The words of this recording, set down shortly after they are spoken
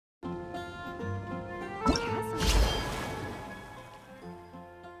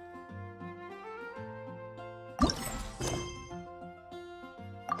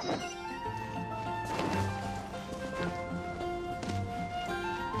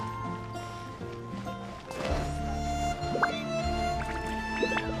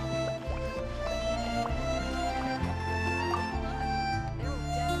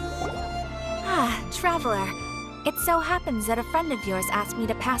Traveler. It so happens that a friend of yours asked me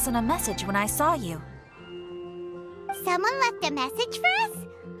to pass on a message when I saw you. Someone left a message for us?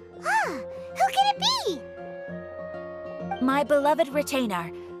 Huh, who can it be? My beloved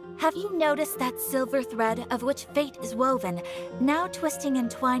retainer. Have you noticed that silver thread of which fate is woven, now twisting and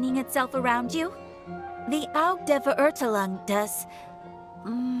twining itself around you? The Aug der Verurteilung does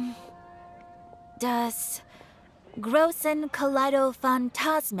Großen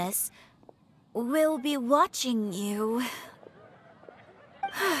Kaleido-Phantasmus will be watching you.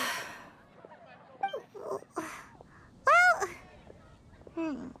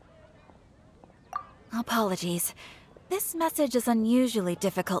 Apologies. This message is unusually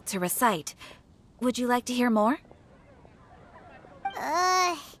difficult to recite. Would you like to hear more?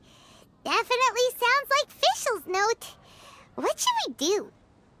 Definitely sounds like Fischl's note. What should we do?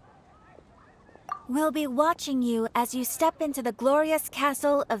 We'll be watching you as you step into the glorious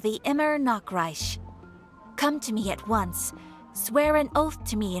castle of the Immer Nachreich. Come to me at once, swear an oath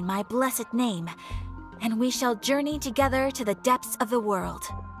to me in my blessed name, and we shall journey together to the depths of the world.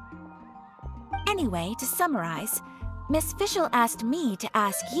 Anyway, to summarize, Miss Fischl asked me to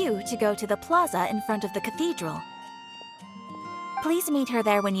ask you to go to the plaza in front of the cathedral. Please meet her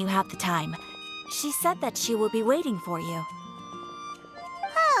there when you have the time. She said that she will be waiting for you.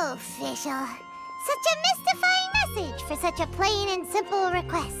 Oh, Fischl. Such a mystifying message for such a plain and simple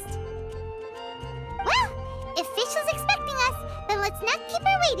request. Well, if Fischl's expecting us, then let's not keep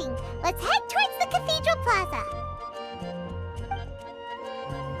her waiting. Let's head towards the cathedral plaza.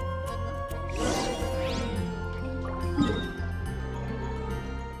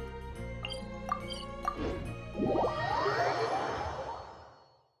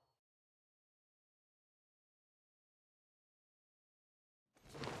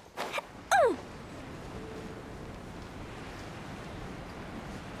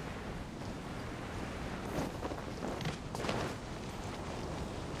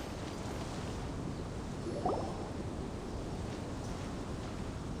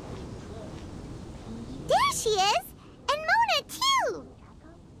 She is! And Mona, too!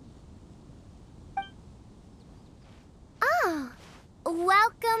 Ah!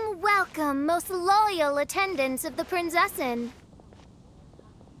 Welcome, welcome, most loyal attendants of the Prinzessin.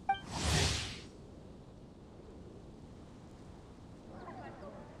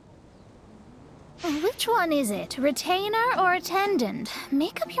 Which one is it? Retainer or attendant?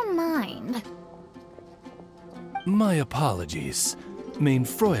 Make up your mind. My apologies. Mein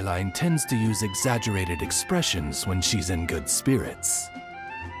Fräulein tends to use exaggerated expressions when she's in good spirits.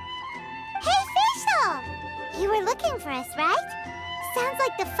 Hey, Fischl! You were looking for us, right? Sounds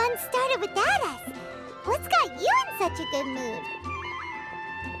like the fun started without us. What's got you in such a good mood?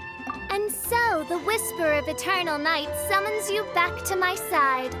 And so, the whisper of eternal night summons you back to my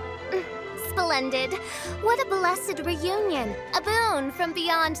side. Splendid. What a blessed reunion. A boon from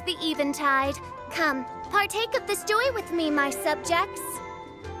beyond the eventide. Come, partake of this joy with me, my subjects.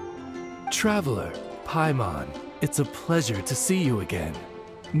 Traveler, Paimon, it's a pleasure to see you again.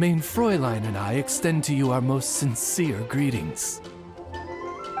 Mein Fräulein and I extend to you our most sincere greetings.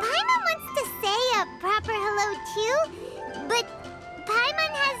 Paimon wants to say a proper hello too, but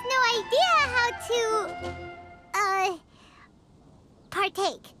Paimon has no idea how to,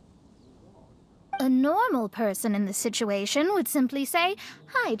 partake. A normal person in this situation would simply say,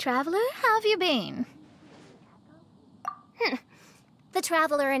 "Hi, traveler, how have you been?" The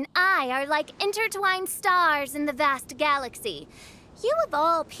traveler and I are like intertwined stars in the vast galaxy. You of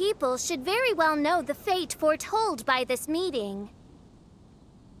all people should very well know the fate foretold by this meeting.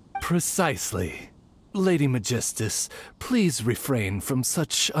 Precisely. Lady Magistus, please refrain from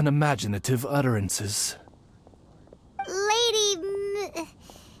such unimaginative utterances. Lady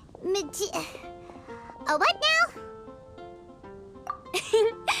what now?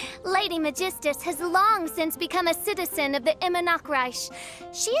 Lady Magistus has long since become a citizen of the Immer Nachreich.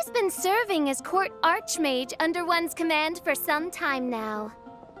 She has been serving as court archmage under one's command for some time now.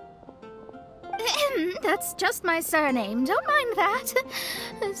 That's just my surname. Don't mind that.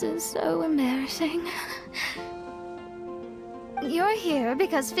 This is so embarrassing. You're here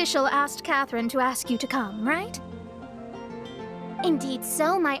because Fischl asked Catherine to ask you to come, right? Indeed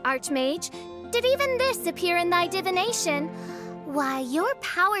so, my archmage. Did even this appear in thy divination? Why, your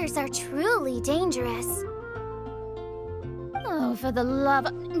powers are truly dangerous. Oh, for the love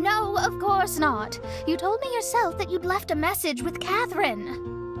of... No, of course not. You told me yourself that you'd left a message with Catherine.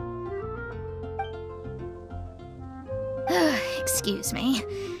 Excuse me.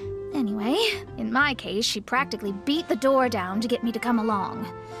 Anyway, in my case, she practically beat the door down to get me to come along.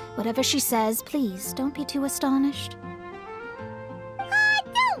 Whatever she says, please don't be too astonished.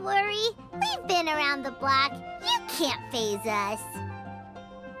 Don't worry. We We've been around the block. You can't faze us.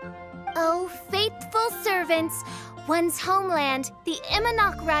 Oh, faithful servants, one's homeland, the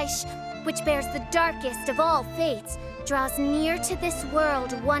Immernoch-Reich, which bears the darkest of all fates, draws near to this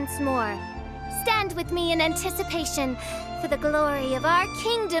world once more. Stand with me in anticipation, for the glory of our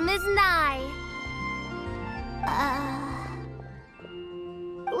kingdom is nigh.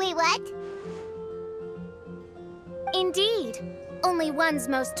 Wait, what? Indeed. Only one's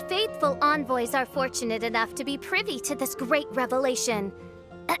most faithful envoys are fortunate enough to be privy to this great revelation.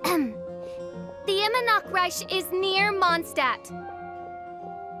 The Immernoch-Reich is near Mondstadt.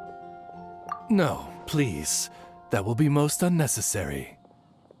 No, please. That will be most unnecessary.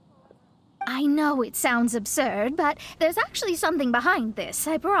 I know it sounds absurd, but there's actually something behind this,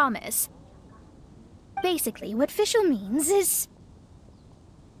 I promise. Basically, what Fischl means is...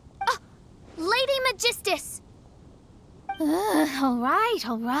 Lady Magistus! All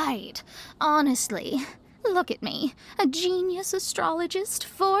right. Honestly, look at me. A genius astrologist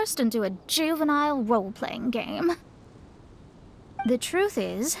forced into a juvenile role-playing game. The truth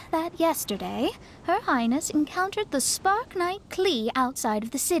is that yesterday, Her Highness encountered the Spark Knight Klee outside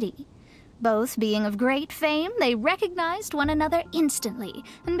of the city. Both being of great fame, they recognized one another instantly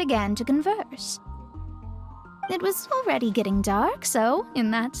and began to converse. It was already getting dark, so,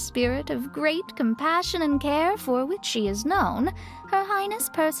 in that spirit of great compassion and care for which she is known, Her Highness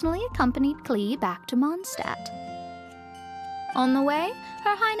personally accompanied Klee back to Mondstadt. On the way,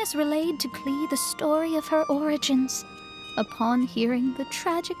 Her Highness relayed to Klee the story of her origins. Upon hearing the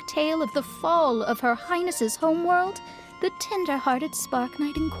tragic tale of the fall of Her Highness's homeworld, the tender-hearted Spark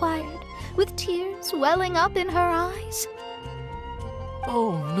Knight inquired, with tears welling up in her eyes.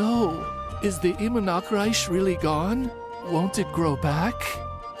 Oh no! Is the Immernoch-Reich really gone? Won't it grow back?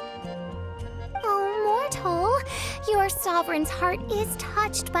 Oh, mortal, your sovereign's heart is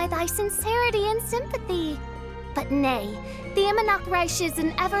touched by thy sincerity and sympathy. But nay, the Immernoch-Reich is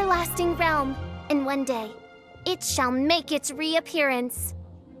an everlasting realm, and one day, it shall make its reappearance.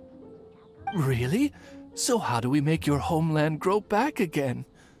 Really? So how do we make your homeland grow back again?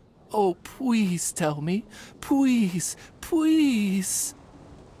 Oh, please tell me. Please, please.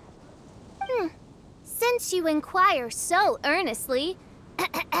 Since you inquire so earnestly,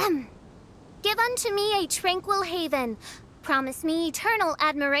 give unto me a tranquil haven. Promise me eternal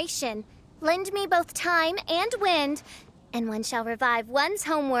admiration. Lend me both time and wind, and one shall revive one's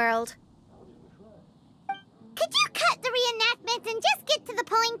homeworld. Could you cut the reenactment and just get to the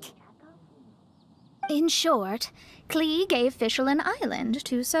point? In short, Klee gave Fischl an island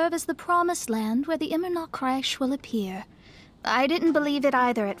to serve as the promised land where the Immernoch-Reich will appear. I didn't believe it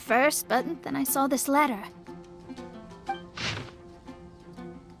either at first, but then I saw this letter.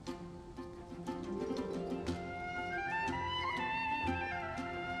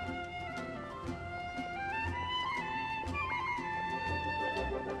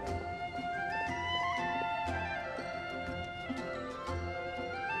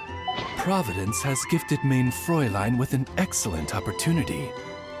 Providence has gifted Main Fräulein with an excellent opportunity.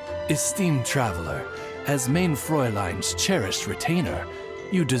 Esteemed traveler, as Main Fräulein's cherished retainer,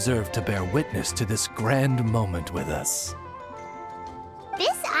 you deserve to bear witness to this grand moment with us.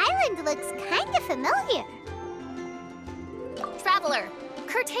 This island looks kind of familiar. Traveler,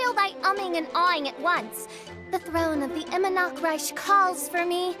 curtail thy umming and awing at once. The throne of the Immernoch-Reich calls for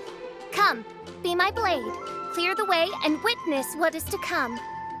me. Come, be my blade, clear the way, and witness what is to come.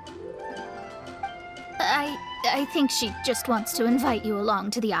 I think she just wants to invite you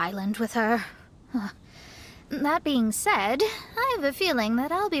along to the island with her. That being said, I have a feeling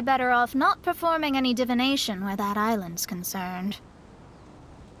that I'll be better off not performing any divination where that island's concerned.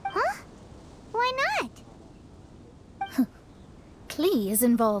 Huh? Why not? Klee is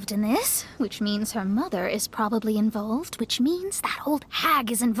involved in this, which means her mother is probably involved, which means that old hag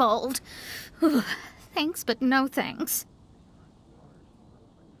is involved. Thanks, but no thanks.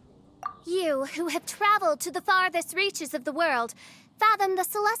 You, who have traveled to the farthest reaches of the world, fathom the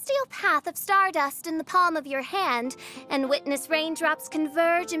celestial path of stardust in the palm of your hand, and witness raindrops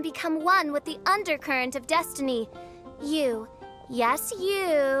converge and become one with the undercurrent of destiny. You, yes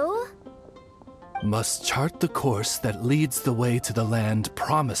you, Must chart the course that leads the way to the land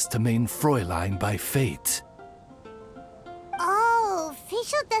promised to Main Fräulein by fate. Oh,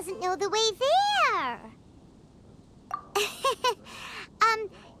 Fischl doesn't know the way there.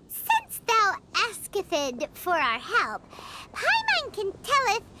 Since thou asketh for our help, Paimon can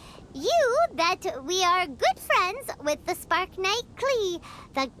telleth you that we are good friends with the Spark Knight Klee,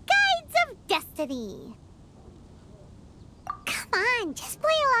 the Guides of Destiny. Come on, just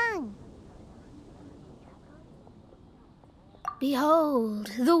play along.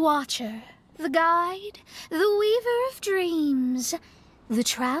 Behold, the Watcher, the guide, the weaver of dreams, the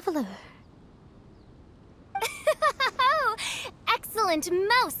traveler. Oh, excellent,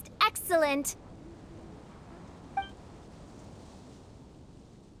 most excellent.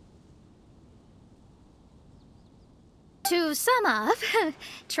 To sum up,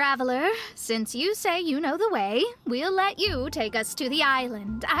 traveler, since you say you know the way, we'll let you take us to the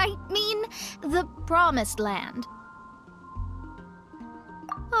island. I mean, the promised land.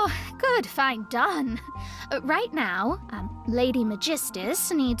 Oh, good, fine, done. Right now, Lady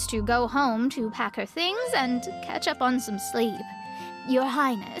Magistus needs to go home to pack her things and catch up on some sleep. Your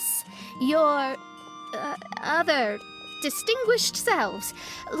Highness, your other distinguished selves,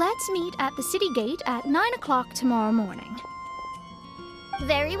 let's meet at the city gate at 9 o'clock tomorrow morning.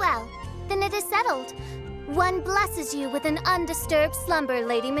 Very well. Then it is settled. One blesses you with an undisturbed slumber,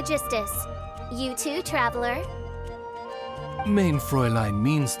 Lady Magistus. You too, traveler. Main Fräulein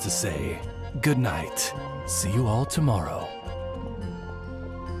means to say, good night. See you all tomorrow.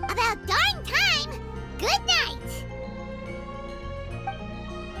 About darn time! Good night!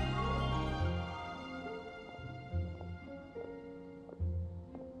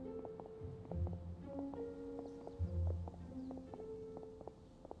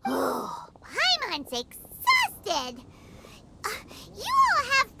 Oh, Paimon's exhausted! You all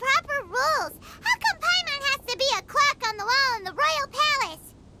have proper rules. How come Paimon has to be a clock on the wall in the royal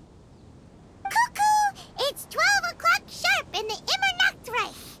palace? Cuckoo! It's 12 o'clock sharp in the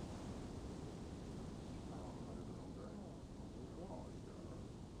Immernachtreich.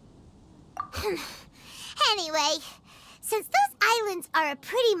 Anyway, since those islands are a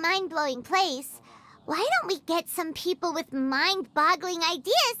pretty mind-blowing place, why don't we get some people with mind-boggling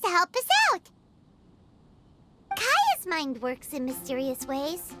ideas to help us out? Kaya's mind works in mysterious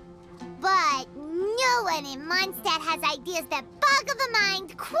ways, but no one in Mondstadt has ideas that boggle the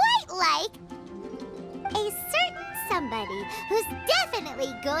mind quite like a certain somebody who's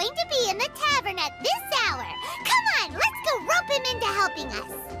definitely going to be in the tavern at this hour. Come on, let's go rope him into helping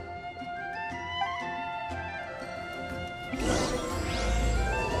us.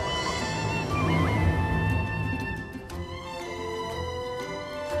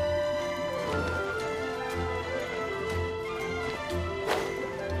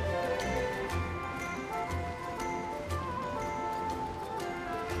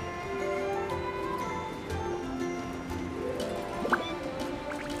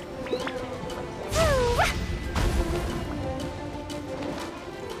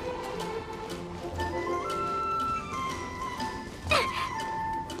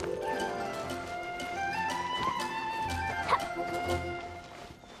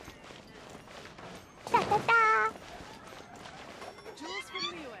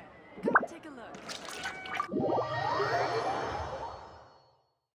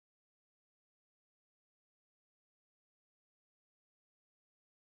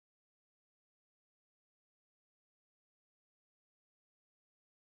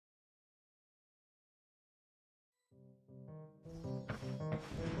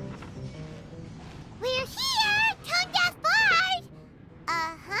 We're here, tone-deaf bard!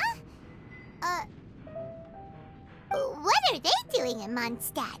 What are they doing in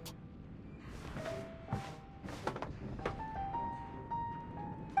Mondstadt?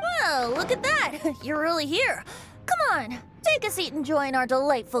 Well, look at that! You're really here. Come on, take a seat and join our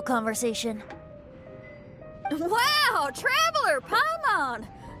delightful conversation. Wow, Traveler Paimon!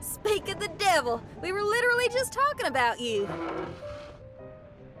 Speak of the devil, we were literally just talking about you.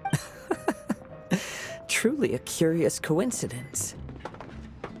 Truly a curious coincidence.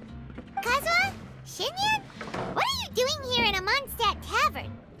 Kazuha? Shinyan? What are you doing here in a Mondstadt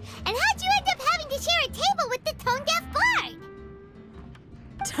tavern? And how'd you end up having to share a table with the tone-deaf bard?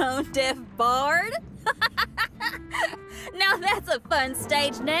 Tone-deaf bard? Now that's a fun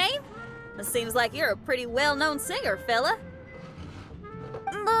stage name. It seems like you're a pretty well-known singer, fella.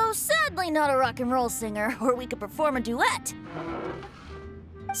 Though sadly not a rock and roll singer, or we could perform a duet.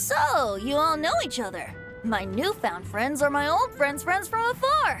 So, you all know each other. My newfound friends are my old friends' friends from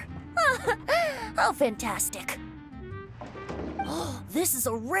afar. How fantastic. Oh, this is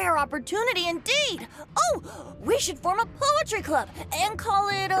a rare opportunity indeed. Oh, we should form a poetry club and call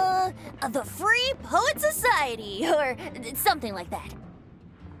it, the Free Poet Society, or something like that.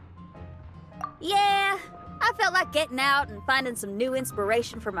 Yeah, I felt like getting out and finding some new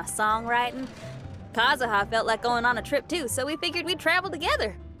inspiration for my songwriting. Kazuha felt like going on a trip too, so we figured we'd travel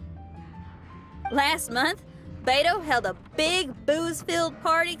together. Last month, Beto held a big booze-filled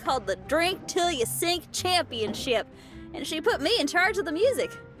party called the Drink Till You Sink Championship, and she put me in charge of the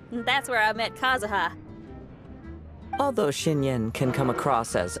music. And that's where I met Kazuha. Although Xinyan can come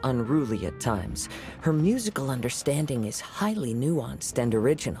across as unruly at times, her musical understanding is highly nuanced and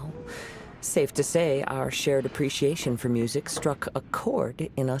original. Safe to say, our shared appreciation for music struck a chord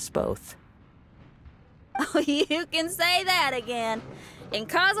in us both. Oh, you can say that again. In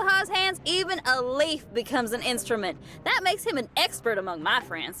Kazuha's hands, even a leaf becomes an instrument. That makes him an expert among my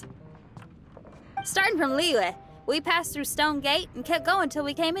friends. Starting from Liyue, we passed through Stone Gate and kept going till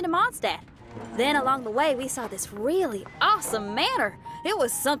we came into Mondstadt. Then along the way, we saw this really awesome manor. It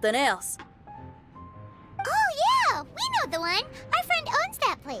was something else. Oh yeah, we know the one. Our friend owns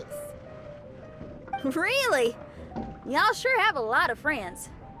that place. Really? Y'all sure have a lot of friends.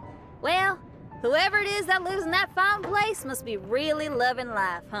 Well, whoever it is that lives in that fine place must be really loving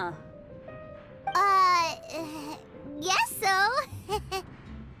life, huh? Guess so.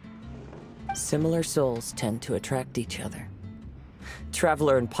 Similar souls tend to attract each other.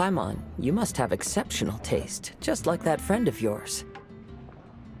 Traveler in Paimon, you must have exceptional taste, just like that friend of yours.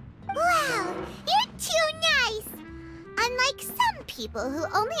 Wow, you're too nice! Unlike some people who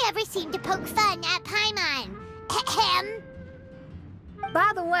only ever seem to poke fun at Paimon. Ahem.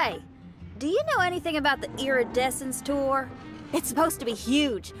 By the way, do you know anything about the Iridescence tour? It's supposed to be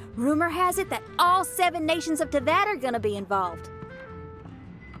huge. Rumor has it that all 7 nations of Teyvat are gonna be involved.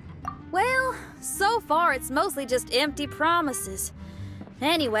 Well, so far it's mostly just empty promises.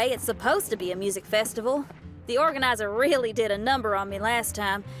 Anyway, it's supposed to be a music festival. The organizer really did a number on me last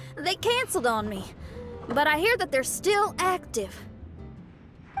time. They canceled on me. But I hear that they're still active.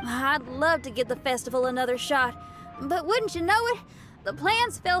 I'd love to give the festival another shot, but wouldn't you know it, the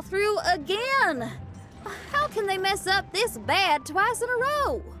plans fell through again. How can they mess up this bad twice in a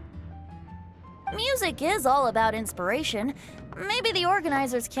row? Music is all about inspiration. Maybe the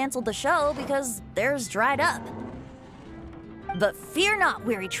organizers canceled the show because theirs dried up. But fear not,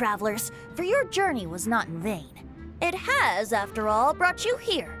 weary travelers, for your journey was not in vain. It has, after all, brought you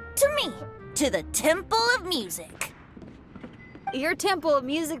here, to me, to the Temple of Music. Your Temple of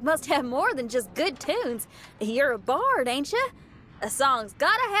Music must have more than just good tunes. You're a bard, ain't ya? A song's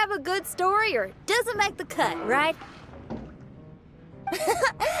gotta have a good story or it doesn't make the cut, right?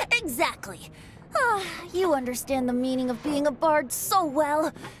 Exactly. You understand the meaning of being a bard so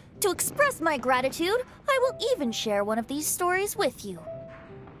well. To express my gratitude, I will even share one of these stories with you.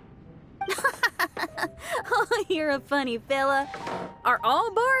 Oh, you're a funny fella. Are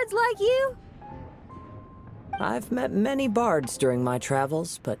all bards like you? I've met many bards during my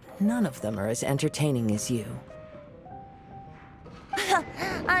travels, but none of them are as entertaining as you.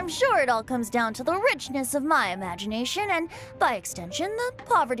 I'm sure it all comes down to the richness of my imagination and, by extension, the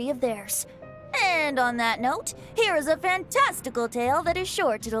poverty of theirs. And on that note, here is a fantastical tale that is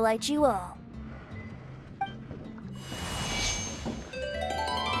sure to delight you all.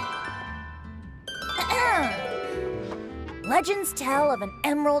 Legends tell of an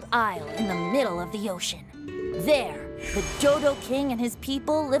emerald isle in the middle of the ocean. There, the Dodo King and his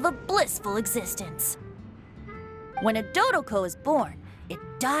people live a blissful existence. When a Dodoko is born, it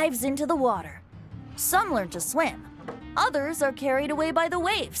dives into the water. Some learn to swim. Others are carried away by the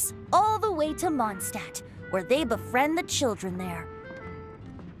waves, all the way to Mondstadt, where they befriend the children there.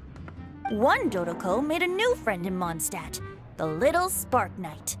 One Dodoko made a new friend in Mondstadt, the little Spark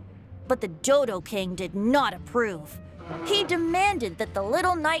Knight. But the Dodo King did not approve. He demanded that the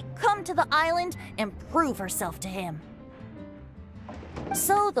little knight come to the island and prove herself to him.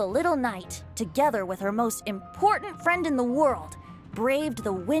 So the little knight, together with her most important friend in the world, braved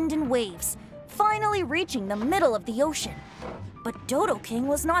the wind and waves, finally reaching the middle of the ocean. But Dodo King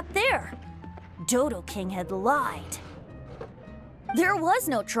was not there. Dodo King had lied. There was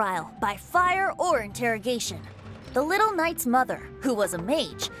no trial by fire or interrogation. The little knight's mother, who was a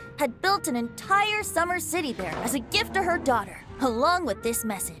mage, had built an entire summer city there as a gift to her daughter, along with this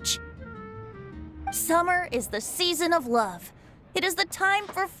message. Summer is the season of love. It is the time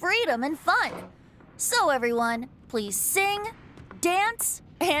for freedom and fun. So everyone, please sing, dance,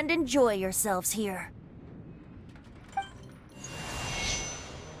 and enjoy yourselves here.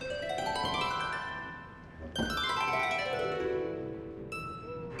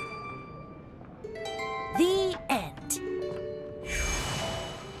 The end.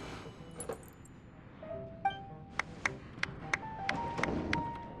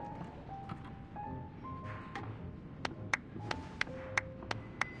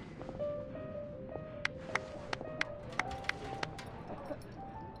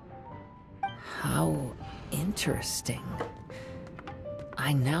 How interesting.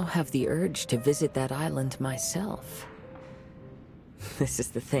 I now have the urge to visit that island myself. This is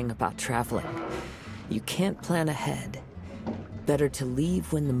the thing about traveling. You can't plan ahead. Better to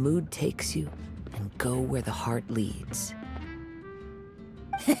leave when the mood takes you and go where the heart leads.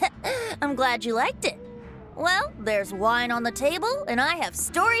 I'm glad you liked it. Well, there's wine on the table, and I have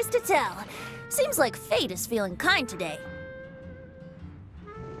stories to tell. Seems like fate is feeling kind today.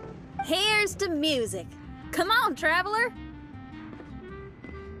 Here's to music. Come on, traveler.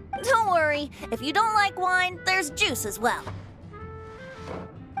 Don't worry, if you don't like wine, there's juice as well.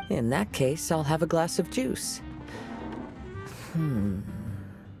 In that case, I'll have a glass of juice.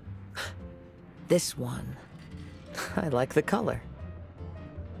 This one. I like the color.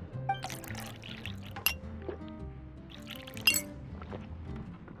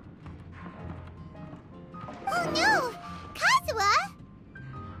 Oh no! Kazuha!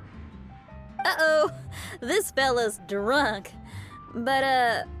 Uh-oh, this fella's drunk.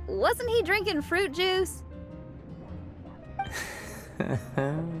 But, wasn't he drinking fruit juice?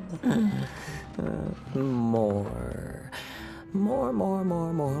 More. More.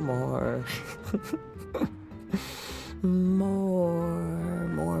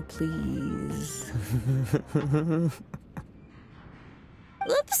 More, please.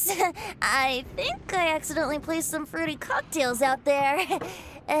 Oops, I think I accidentally placed some fruity cocktails out there.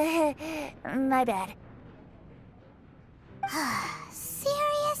 My bad.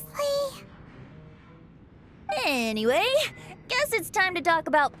 Seriously? Anyway, guess it's time to talk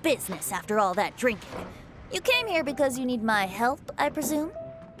about business after all that drinking. You came here because you need my help, I presume?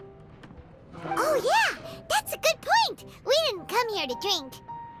 Oh yeah, that's a good point. We didn't come here to drink.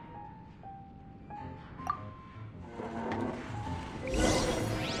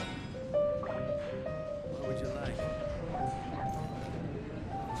 What would you like?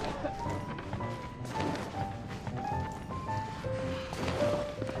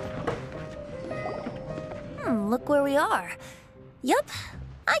 Look where we are. Yup,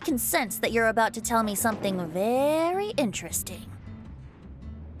 I can sense that you're about to tell me something very interesting.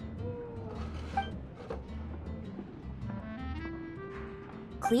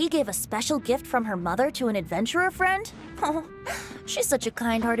 Klee gave a special gift from her mother to an adventurer friend? Oh, she's such a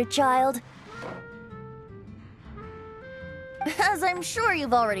kind-hearted child. As I'm sure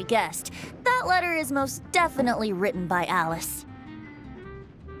you've already guessed, that letter is most definitely written by Alice.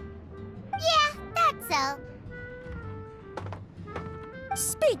 Yeah, that's so.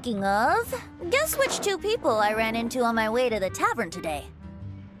 Speaking of, guess which two people I ran into on my way to the tavern today?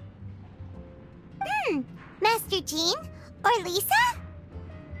 Master Jean or Lisa?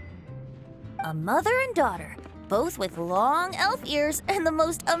 A mother and daughter, both with long elf ears and the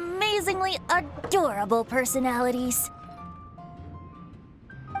most amazingly adorable personalities.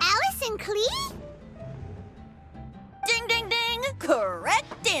 Alice and Klee? Ding, ding, ding!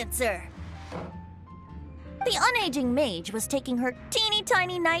 Correct answer! The unaging mage was taking her teeny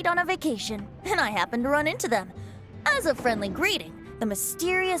tiny knight on a vacation, and I happened to run into them. As a friendly greeting, the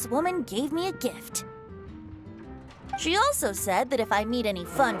mysterious woman gave me a gift. She also said that if I meet any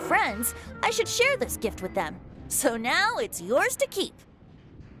fun friends, I should share this gift with them. So now it's yours to keep.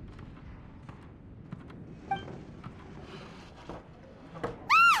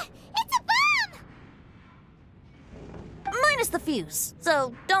 It's a bomb! Minus the fuse,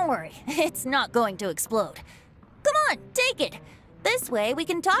 so don't worry, it's not going to explode. Come on, take it. This way we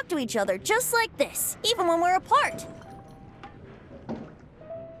can talk to each other just like this, even when we're apart.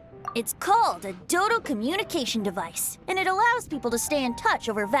 It's called a Dodo communication device, and it allows people to stay in touch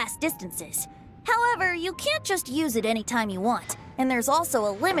over vast distances. However, you can't just use it anytime you want, and there's also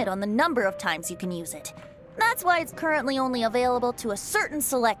a limit on the number of times you can use it. That's why it's currently only available to a certain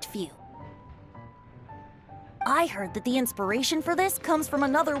select few. I heard that the inspiration for this comes from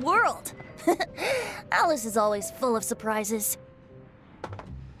another world. Alice is always full of surprises.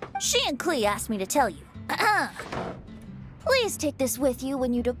 She and Klee asked me to tell you. Please take this with you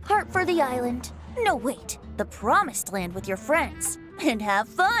when you depart for the island. No, wait, the Promised Land with your friends. And have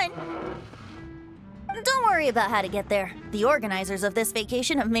fun! Don't worry about how to get there. The organizers of this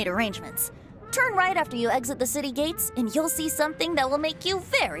vacation have made arrangements. Turn right after you exit the city gates, and you'll see something that will make you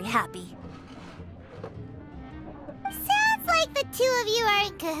very happy. Sounds like the two of you are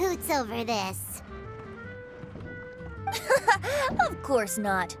in cahoots over this. Of course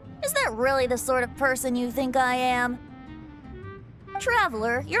not. Is that really the sort of person you think I am?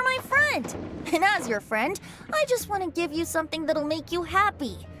 Traveler, you're my friend. And as your friend, I just want to give you something that'll make you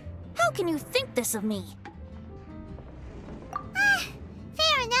happy. How can you think this of me?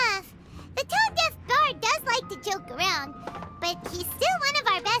 Fair enough. The tone-deaf guard does like to joke around, but he's still one of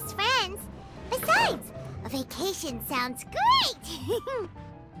our best friends. Besides, a vacation sounds great!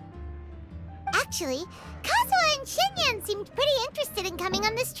 Actually, Kazuha and Shinyan seemed pretty interested in coming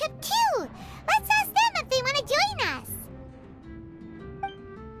on this trip too. Let's ask them if they want to join us.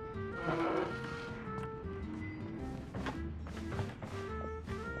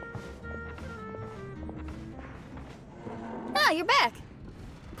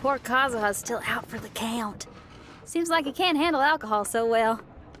 poor Kazuha's still out for the count. Seems like he can't handle alcohol so well.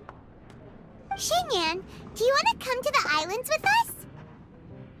 Xinyan, do you want to come to the islands with us?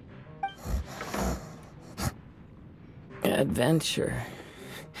 Adventure.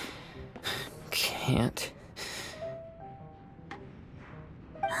 Can't.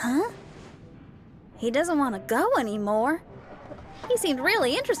 Huh? He doesn't want to go anymore. He seemed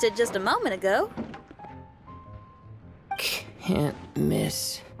really interested just a moment ago. Can't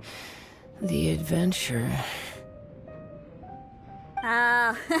miss the adventure.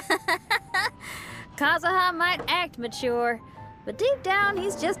 Ah, Kazuha might act mature, but deep down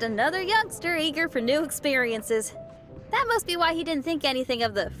he's just another youngster eager for new experiences. That must be why he didn't think anything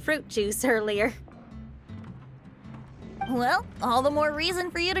of the fruit juice earlier. Well, all the more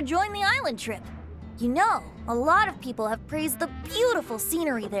reason for you to join the island trip. You know, a lot of people have praised the beautiful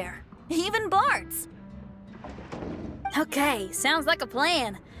scenery there. Even bards. Okay, sounds like a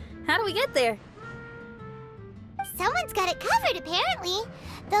plan. How do we get there? Someone's got it covered, apparently.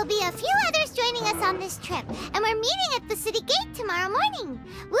 There'll be a few others joining us on this trip, and we're meeting at the city gate tomorrow morning.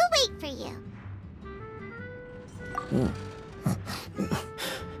 We'll wait for you.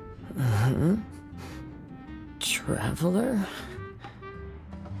 Traveler?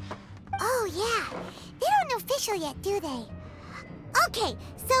 Oh, yeah. They don't know official yet, do they? Okay,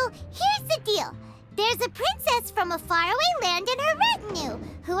 so here's the deal. There's a princess from a faraway land and her retinue,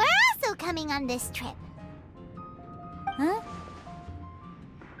 who are also coming on this trip. Huh?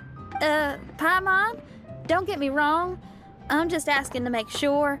 Paimon, don't get me wrong. I'm just asking to make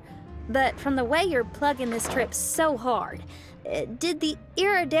sure. But from the way you're plugging this trip so hard, did the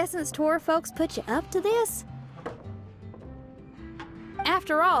Iridescence Tour folks put you up to this?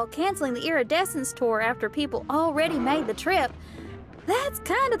 After all, canceling the Iridescence Tour after people already made the trip, that's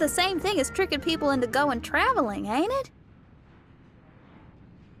kind of the same thing as tricking people into going traveling, ain't it?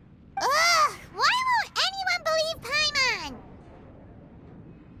 Ugh! Why won't anyone believe Paimon?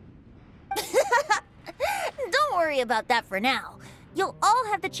 Don't worry about that for now. You'll all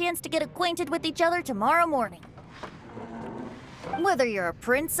have the chance to get acquainted with each other tomorrow morning. Whether you're a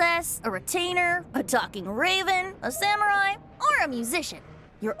princess, a retainer, a talking raven, a samurai, or a musician,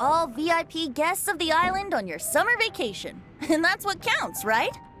 you're all VIP guests of the island on your summer vacation. And that's what counts,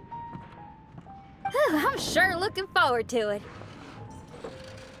 right? I'm sure looking forward to it.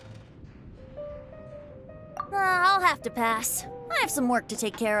 I'll have to pass. I have some work to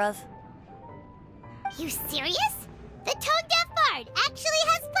take care of. You serious? The tone-deaf bard actually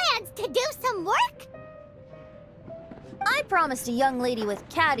has plans to do some work? I promised a young lady with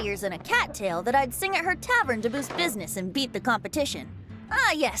cat ears and a cattail that I'd sing at her tavern to boost business and beat the competition.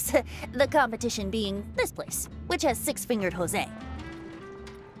 Ah, yes, the competition being this place, which has six-fingered Jose.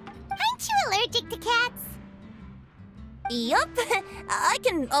 Aren't you allergic to cats? Yup, I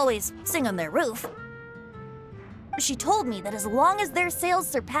can always sing on their roof. She told me that as long as their sales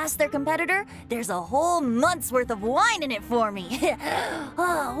surpass their competitor, there's a whole month's worth of wine in it for me.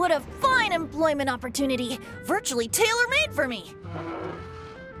 Oh, what a fine employment opportunity, virtually tailor-made for me.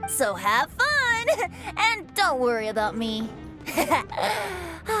 So have fun, and don't worry about me.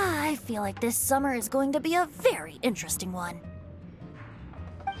 I feel like this summer is going to be a very interesting one.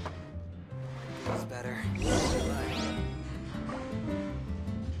 That's better.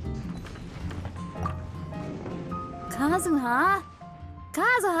 Kazuha?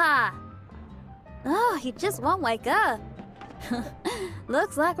 Kazuha! Oh, he just won't wake up.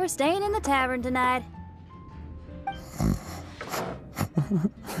 Looks like we're staying in the tavern tonight.